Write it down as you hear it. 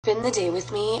Spend the day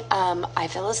with me. I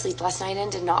fell asleep last night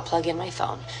and did not plug in my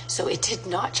phone, so it did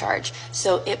not charge,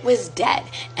 so it was dead.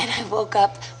 And I woke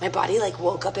up, my body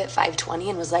woke up at 5:20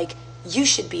 and was like, you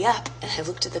should be up. And I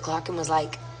looked at the clock and was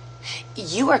like,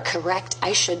 you are correct,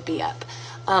 I should be up.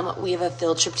 We have a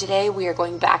field trip today. We are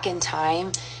going back in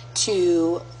time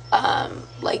to a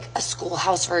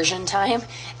schoolhouse version time,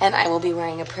 and I will be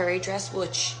wearing a prairie dress,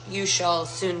 which you shall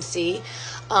soon see.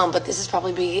 But this is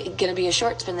probably going to be a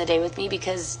short spend the day with me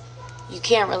because you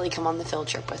can't really come on the field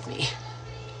trip with me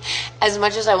as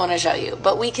much as I want to show you.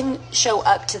 But we can show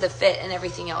up to the fit and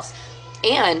everything else.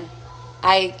 And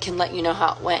I can let you know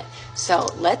how it went. So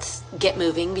let's get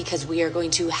moving because we are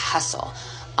going to hustle.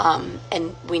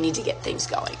 And we need to get things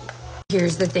going.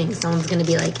 Here's the thing. Someone's going to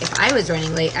be like, if I was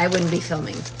running late, I wouldn't be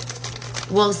filming.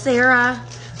 Well, Sarah,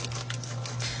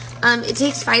 it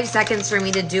takes 5 seconds for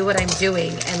me to do what I'm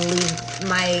doing and leave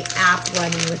my app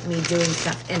running with me doing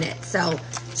stuff in it. So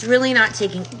it's really not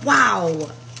taking, wow,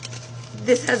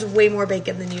 this has way more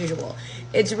bacon than usual.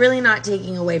 It's really not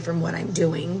taking away from what I'm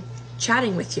doing,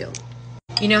 chatting with you.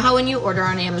 You know how when you order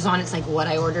on Amazon, it's like what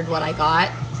I ordered, what I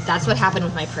got? That's what happened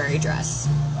with my prairie dress.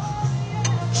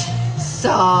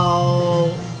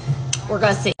 So we're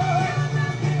gonna see.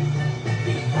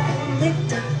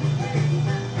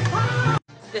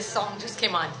 This song just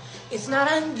came on. It's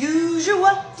not unusual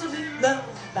to be loved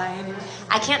by anyone.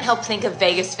 I can't help think of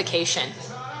Vegas Vacation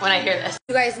when I hear this.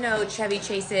 You guys know Chevy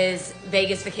Chase's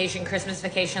Vegas Vacation, Christmas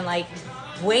Vacation, like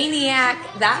Waniac.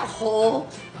 That whole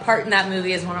part in that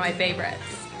movie is one of my favorites.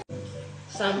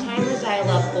 Sometimes I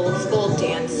love old school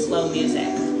dance slow music.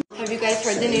 Have you guys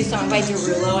heard the new song by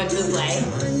Derulo and Buble?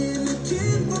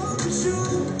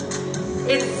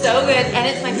 It's so good, and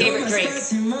it's my favorite drink.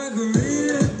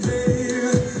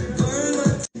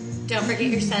 Don't forget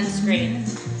your sunscreen.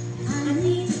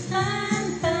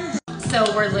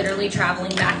 So we're literally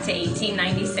traveling back to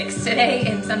 1896 today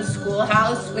in some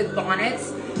schoolhouse with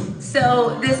bonnets.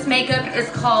 So this makeup is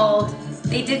called,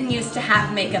 they didn't used to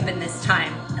have makeup in this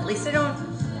time. At least I don't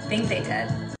think they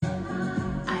did.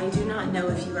 I do not know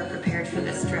if you are prepared for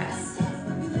this dress.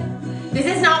 This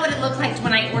is not what it looked like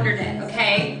when I ordered it,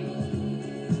 okay?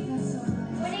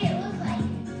 What did it look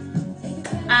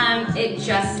like? It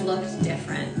just looked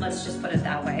different. Let's just put it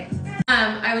that way.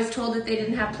 I was told that they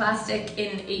didn't have plastic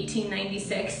in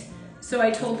 1896. So I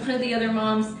told one of the other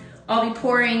moms, I'll be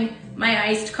pouring my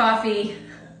iced coffee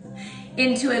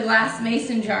into a glass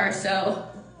mason jar, so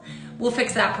we'll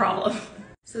fix that problem.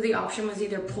 So the option was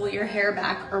either pull your hair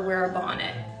back or wear a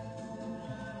bonnet.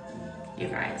 You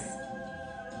guys.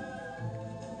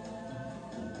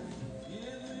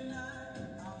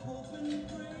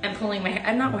 I'm pulling my hair.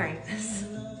 I'm not wearing this.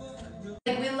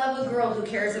 Like, we love a girl who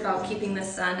cares about keeping the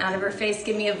sun out of her face.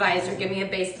 Give me a visor, give me a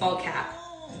baseball cap.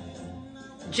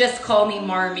 Just call me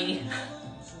Marmee.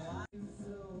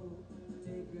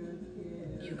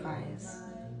 You guys.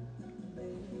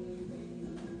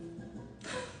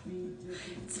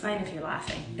 It's fine if you're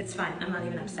laughing. It's fine. I'm not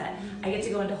even upset. I get to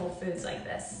go into Whole Foods like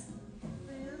this.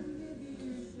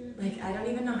 Like, I don't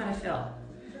even know how to feel.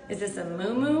 Is this a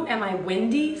moo-moo? Am I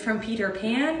Wendy from Peter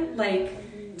Pan?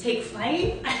 Like, take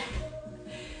flight?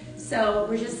 So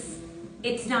we're just,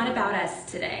 it's not about us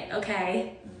today,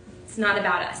 okay? It's not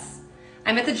about us.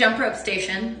 I'm at the jump rope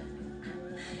station.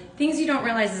 Things you don't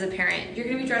realize as a parent. You're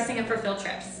gonna be dressing up for field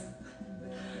trips.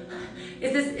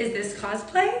 Is this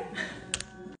cosplay?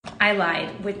 I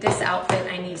lied. With this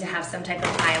outfit, I need to have some type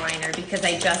of eyeliner because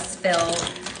I just feel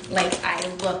like I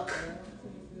look,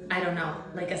 I don't know,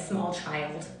 like a small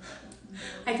child.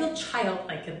 I feel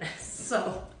childlike in this,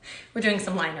 so we're doing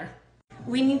some liner.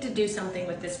 We need to do something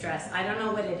with this dress. I don't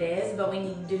know what it is, but we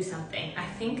need to do something. I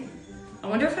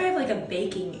wonder if I have like a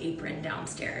baking apron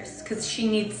downstairs because she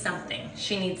needs something.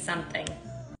 She needs something.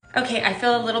 Okay, I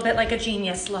feel a little bit like a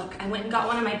genius. Look, I went and got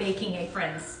one of my baking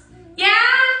aprons. Yeah?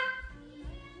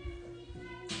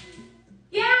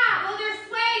 Yeah, well, there's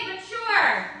suede, but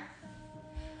sure.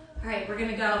 All right, we're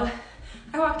gonna go.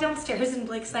 I walked downstairs and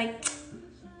Blake's like,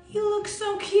 you look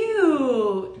so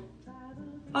cute.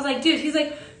 I was like, dude, he's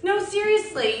like, no,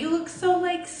 seriously, you look so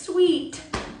like sweet.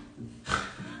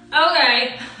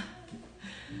 Okay.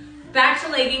 Back to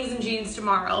leggings and jeans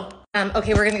tomorrow.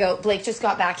 Okay, we're gonna go. Blake just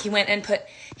got back. He went and put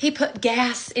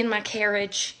gas in my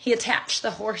carriage. He attached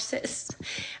the horses.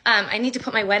 I need to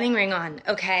put my wedding ring on,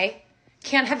 okay?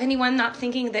 Can't have anyone not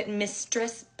thinking that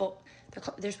Mistress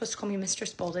they're supposed to call me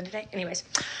Mistress Bolden today. Anyways,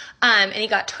 and he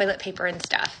got toilet paper and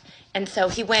stuff. And so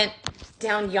he went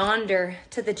down yonder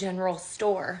to the general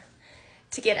store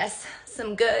to get us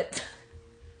some goods.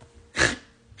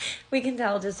 We can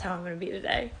tell just how I'm gonna be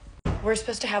today. We're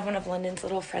supposed to have one of London's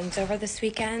little friends over this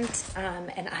weekend,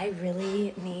 and I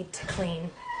really need to clean.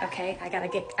 Okay, I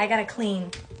gotta clean.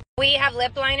 We have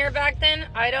lip liner back then.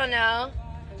 I don't know.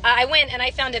 I went and I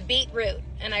found a beetroot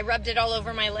and I rubbed it all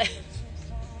over my lips.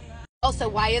 Also,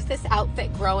 why is this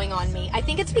outfit growing on me? I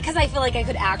think it's because I feel like I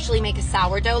could actually make a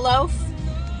sourdough loaf,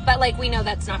 but like we know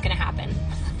that's not gonna happen.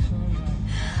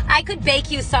 I could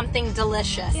bake you something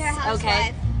delicious. You're a housewife.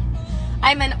 Okay?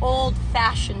 I'm an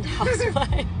old-fashioned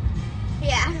housewife.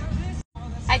 Yeah.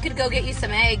 I could go get you some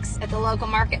eggs at the local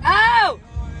market. Oh!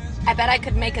 I bet I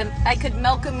could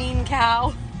milk a mean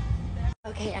cow.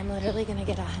 Okay, I'm literally gonna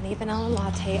get a honey vanilla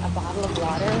latte, a bottle of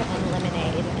water, and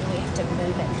lemonade, and we have to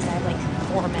move it because I have like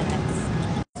 4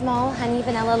 minutes. Small honey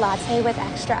vanilla latte with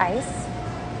extra ice.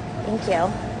 Thank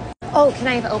you. Oh, can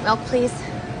I have oat milk, please?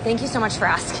 Thank you so much for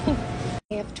asking.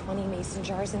 I have 20 mason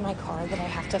jars in my car that I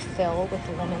have to fill with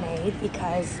lemonade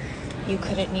because you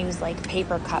couldn't use like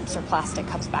paper cups or plastic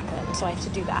cups back then, so I have to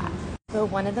do that. So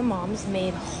one of the moms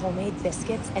made homemade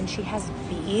biscuits and she has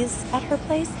bees at her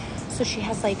place, so she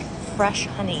has like fresh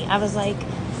honey. I was like,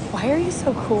 why are you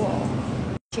so cool?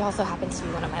 She also happens to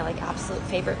be one of my like absolute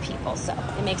favorite people, so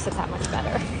it makes it that much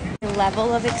better. The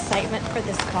level of excitement for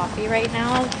this coffee right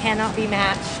now cannot be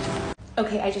matched.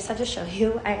 Okay, I just had to show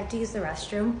you. I had to use the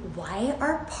restroom. Why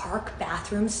are park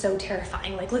bathrooms so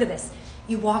terrifying? Like, look at this.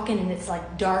 You walk in and it's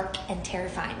like dark and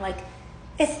terrifying. Like,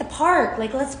 it's the park.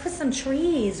 Like, let's put some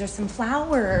trees or some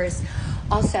flowers.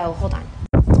 Also, hold on.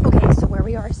 Okay, so where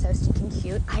we are is so stinking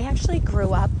cute. I actually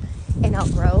grew up in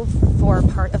Elk Grove for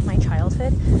part of my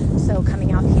childhood, so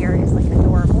coming out here is like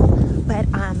adorable. But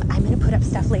I'm gonna put up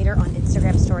stuff later on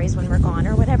Instagram stories when we're gone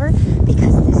or whatever,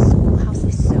 because this schoolhouse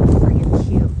is so friggin'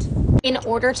 cute. In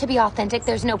order to be authentic,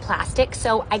 there's no plastic,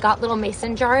 so I got little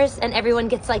mason jars and everyone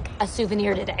gets like a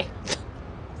souvenir today.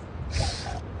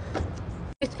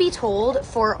 Truth be told,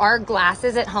 for our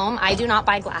glasses at home, I do not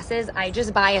buy glasses. I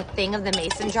just buy a thing of the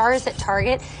mason jars at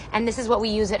Target, and this is what we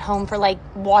use at home for like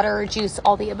water, juice,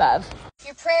 all the above.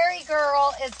 Your prairie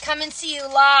girl is coming to you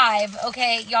live.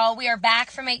 Okay, y'all, we are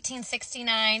back from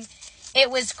 1869.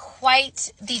 It was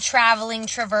quite the traveling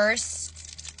traverse.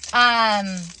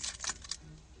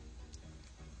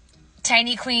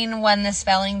 Tiny Queen won the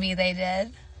spelling bee they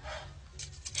did.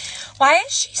 Why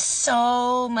is she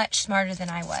so much smarter than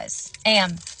I was?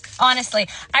 Am. Honestly,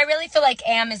 I really feel like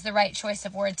am is the right choice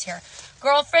of words here.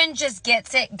 Girlfriend just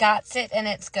gets it, gots it, and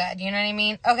it's good. You know what I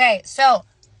mean? Okay, so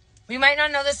we might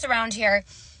not know this around here.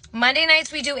 Monday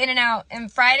nights we do In-N-Out,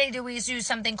 and Friday we do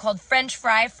something called French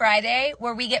Fry Friday,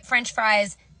 where we get French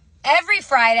fries every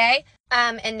Friday.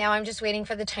 And now I'm just waiting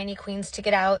for the Tiny Queens to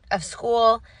get out of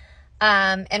school.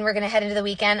 And we're going to head into the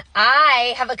weekend.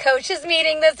 I have a coaches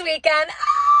meeting this weekend.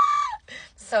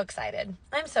 So excited.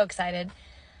 I'm so excited.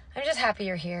 I'm just happy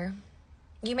you're here.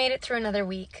 You made it through another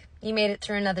week. You made it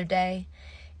through another day.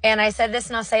 And I said this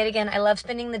and I'll say it again. I love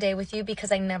spending the day with you because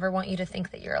I never want you to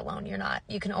think that you're alone. You're not.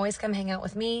 You can always come hang out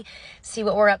with me, see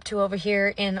what we're up to over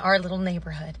here in our little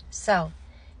neighborhood. So,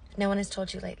 if no one has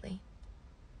told you lately,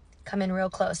 come in real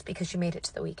close because you made it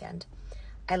to the weekend.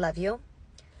 I love you.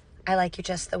 I like you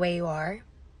just the way you are.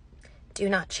 Do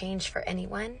not change for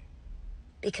anyone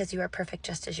because you are perfect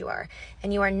just as you are.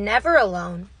 And you are never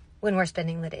alone when we're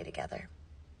spending the day together.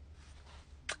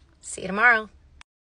 See you tomorrow.